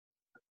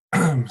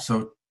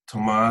So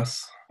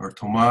Tomas or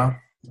Toma,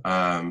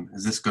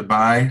 is this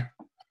goodbye?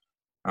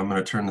 I'm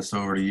going to turn this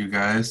over to you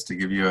guys to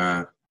give you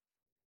a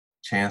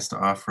chance to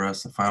offer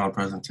us a final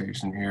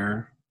presentation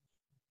here.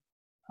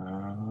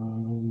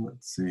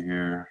 Let's see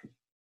here.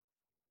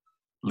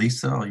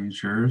 Lisa, I'll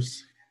use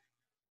yours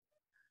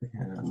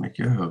and make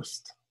you a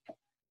host.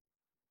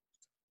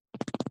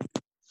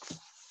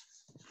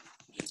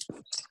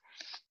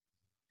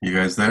 You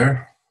guys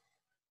there?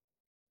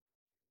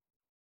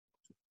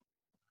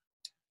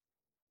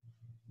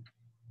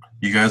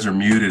 You guys are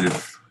muted.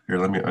 Here,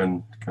 let me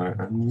can I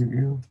unmute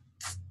you?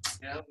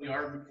 Yeah, we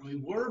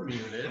were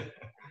muted.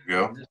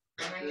 Go.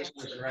 This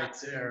was right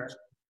there.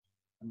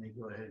 Let me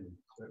go ahead and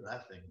put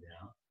that thing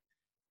down.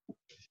 You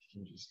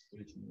can just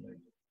put it in the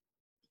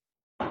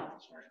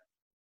sorry.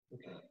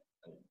 Okay.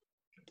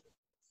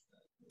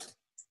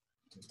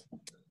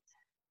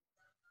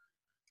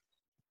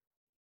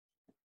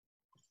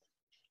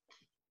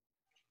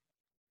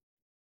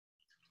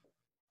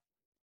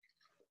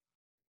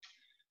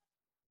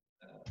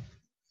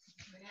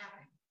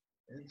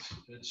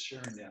 It's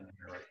sharing down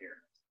here, right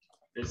here.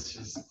 It's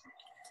just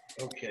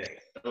okay.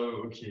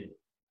 Oh, okay.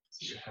 So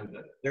you have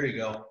that. There you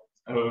go.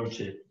 Oh,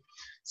 okay.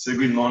 So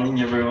good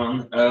morning,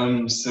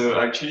 everyone. So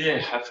actually, I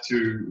have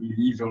to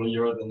leave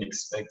earlier than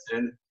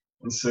expected,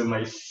 and so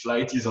my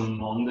flight is on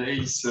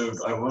Monday. So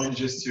I wanted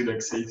just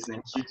to say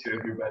thank you to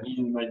everybody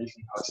in my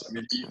different house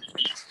community,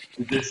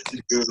 just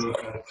to go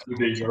through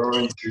the year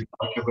and to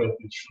talk about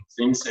the different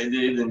things I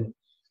did and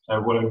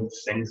what I'm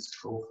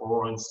thankful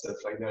for and stuff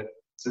like that.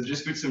 So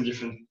just put some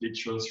different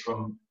pictures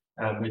from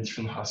my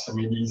different house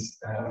families,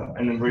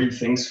 and I'm really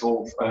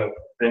thankful for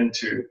them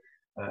to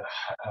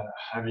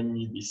having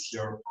me this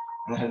year.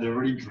 And I had a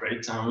really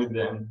great time with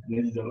them. And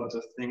I did a lot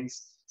of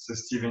things. So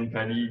Stephen,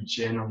 Patty,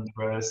 Jen,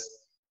 Andreas,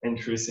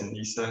 and Chris and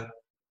Lisa.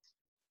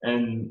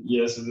 And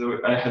yes, yeah, so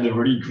I had a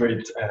really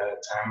great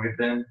time with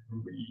them.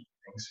 I'm really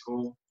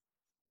thankful.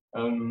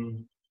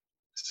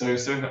 So I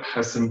also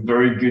have some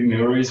very good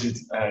memories with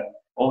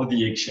all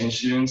the exchange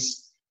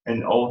students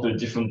and all the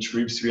different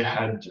trips we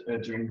had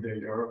during the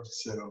year.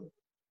 So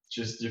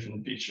just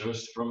different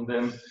pictures from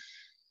them.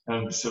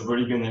 So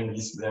really gonna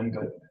miss them,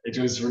 but it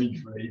was really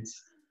great.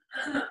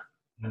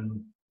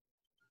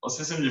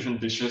 Also some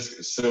different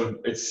pictures. So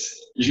it's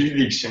usually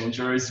the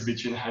exchanges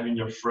between having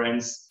your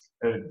friends,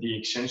 the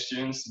exchange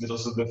students, but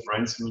also the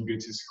friends when you go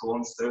to school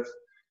and stuff.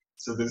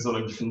 So there's a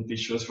lot of different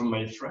pictures from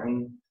my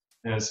friend.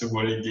 So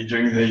what I did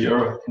during the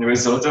year, and it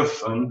was a lot of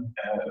fun.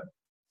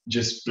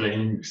 Just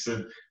playing.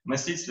 So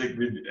mostly it's like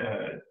with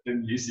the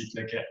music.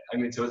 Like I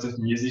met a lot of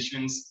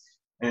musicians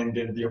and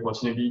get the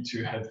opportunity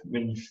to have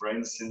many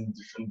friends in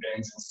different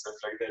bands and stuff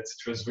like that.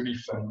 It was really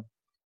fun.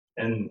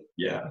 And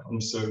yeah,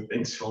 I'm so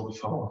thankful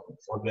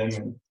for them.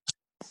 And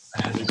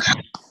I had a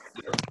great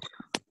year.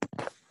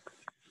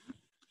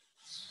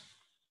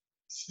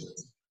 So,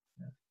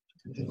 yeah.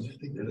 I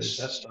think that's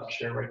stop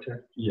share right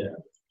there. Yeah.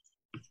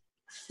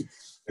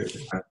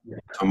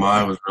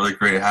 Toma, it was really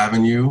great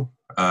having you.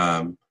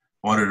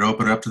 Wanted to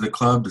open it up to the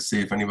club to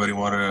see if anybody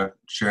wanted to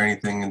share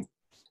anything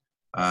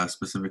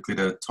specifically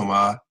to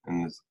Toma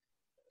and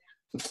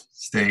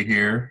stay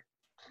here.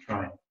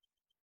 Try.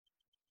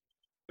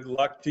 Good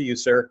luck to you,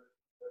 sir.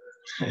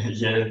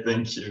 Yeah,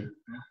 thank you.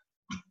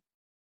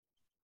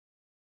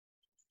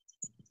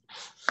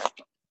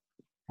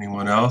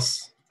 Anyone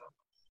else?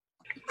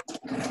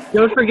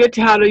 Don't forget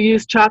how to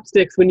use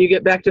chopsticks when you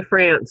get back to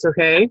France,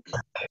 okay?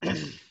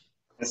 That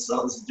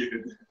sounds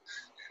good.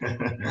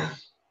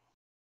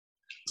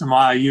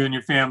 Tama, you and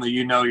your family,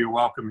 you know you're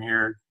welcome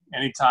here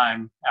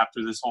anytime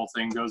after this whole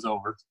thing goes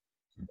over.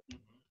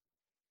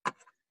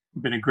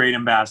 You've been a great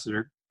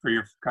ambassador for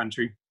your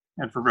country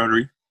and for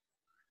Rotary.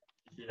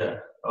 Yeah.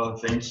 Oh,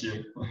 thank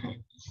you.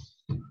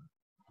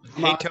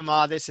 Hey,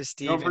 Toma, this is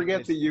Steve. Don't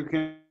forget that you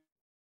can.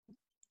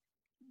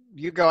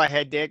 You go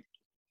ahead, Dick.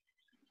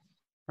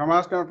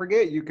 Tomas, don't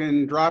forget you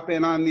can drop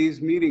in on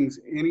these meetings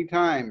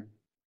anytime.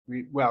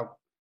 Well,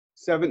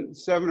 7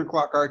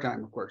 o'clock our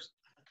time, of course.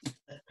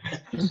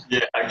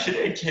 Yeah,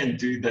 actually, I can't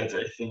do that.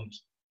 I think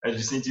I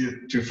just need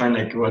to find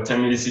like what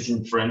time it is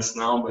in France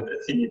now. But I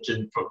think I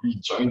can probably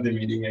join the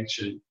meeting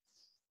actually.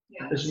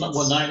 Yeah, there's not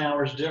 9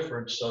 hours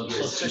difference, so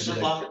it's 6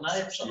 o'clock at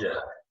night or something. Yeah.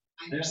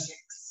 5 or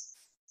 6.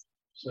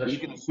 So you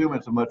can assume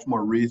it's a much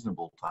more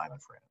reasonable time in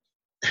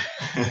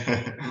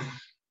France.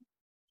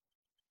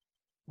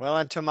 Well,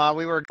 and Toma,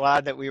 we were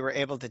glad that we were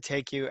able to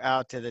take you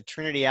out to the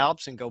Trinity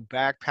Alps and go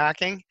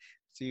backpacking.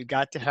 So you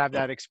got to have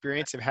that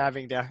experience of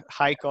having to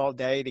hike all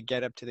day to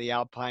get up to the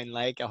Alpine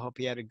Lake. I hope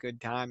you had a good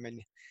time,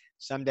 and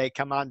someday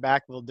come on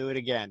back, we'll do it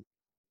again.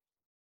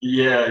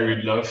 Yeah, I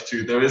would love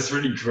to. That was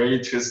really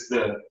great.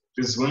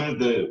 Because one of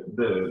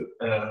the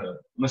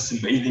most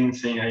amazing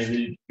thing I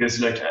did, because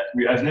like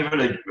I've never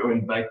like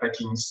gone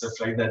backpacking and stuff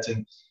like that,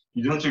 and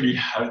you don't really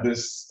have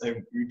this.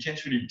 You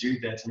can't really do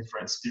that in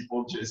France.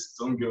 People just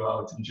don't go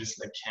out and just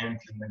like camp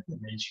in like the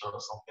nature or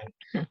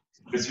something.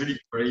 It's really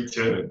great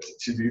to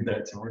do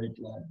that. I'm really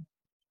glad.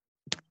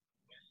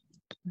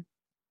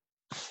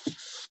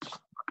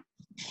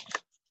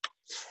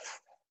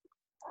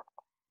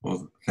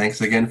 Well,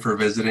 thanks again for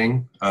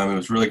visiting. It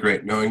was really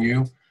great knowing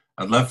you.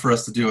 I'd love for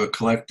us to do a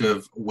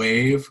collective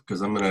wave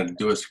because I'm going to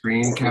do a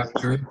screen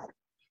capture.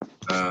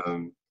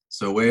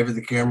 So wave at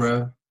the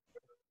camera.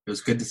 It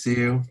was good to see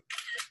you.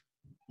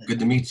 Good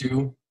to meet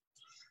you.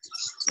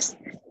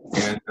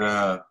 And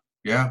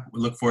yeah, we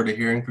look forward to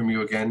hearing from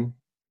you again.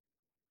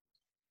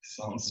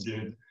 Sounds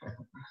good.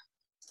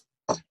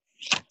 So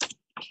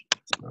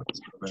let's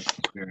go back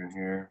to here and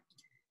here.